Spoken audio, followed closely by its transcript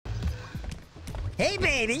Hey,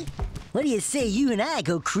 baby. What do you say you and I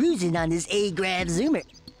go cruising on this A-Grab Zoomer?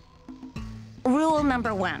 Rule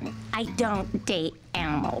number 1, I don't date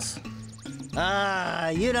animals. Ah,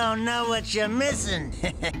 you don't know what you're missing.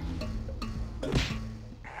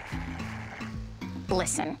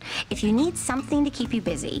 Listen, if you need something to keep you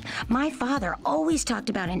busy, my father always talked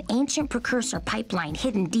about an ancient precursor pipeline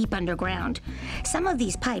hidden deep underground. Some of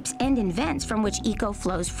these pipes end in vents from which eco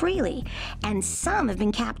flows freely, and some have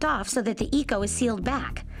been capped off so that the eco is sealed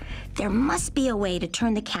back. There must be a way to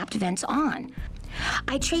turn the capped vents on.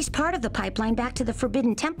 I traced part of the pipeline back to the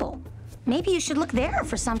Forbidden Temple. Maybe you should look there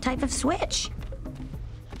for some type of switch.